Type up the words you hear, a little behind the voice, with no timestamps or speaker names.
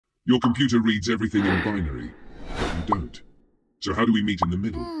Your computer reads everything in binary, but you don't. So how do we meet in the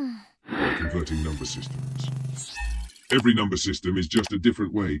middle? By converting number systems. Every number system is just a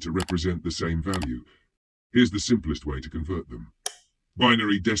different way to represent the same value. Here's the simplest way to convert them.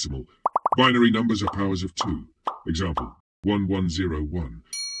 Binary decimal. Binary numbers are powers of 2. Example, 1101.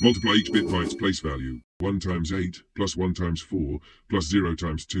 Multiply each bit by its place value. 1 times 8, plus 1 times 4, plus 0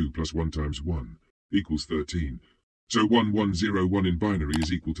 times 2, plus 1 times 1, equals 13. So 1101 in binary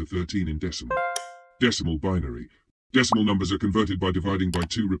is equal to 13 in decimal. Decimal binary. Decimal numbers are converted by dividing by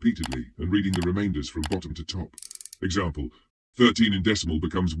 2 repeatedly and reading the remainders from bottom to top. Example, 13 in decimal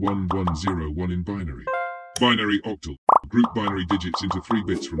becomes 1101 in binary. Binary octal. Group binary digits into 3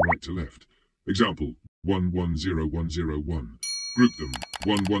 bits from right to left. Example, 110101. Group them,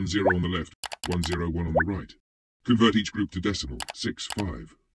 110 on the left, 101 on the right. Convert each group to decimal,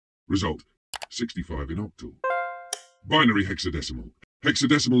 65. Result, 65 in octal. Binary hexadecimal.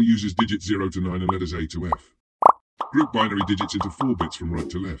 Hexadecimal uses digits 0 to 9 and letters A to F. Group binary digits into 4 bits from right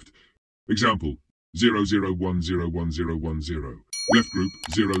to left. Example, 00101010. Left group,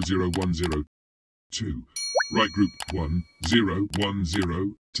 00102. Right group,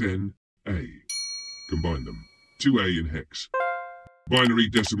 101010A. Combine them. 2A in hex. Binary,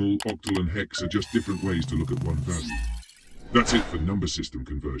 decimal, octal and hex are just different ways to look at one value. That's it for number system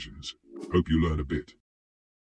conversions. Hope you learn a bit.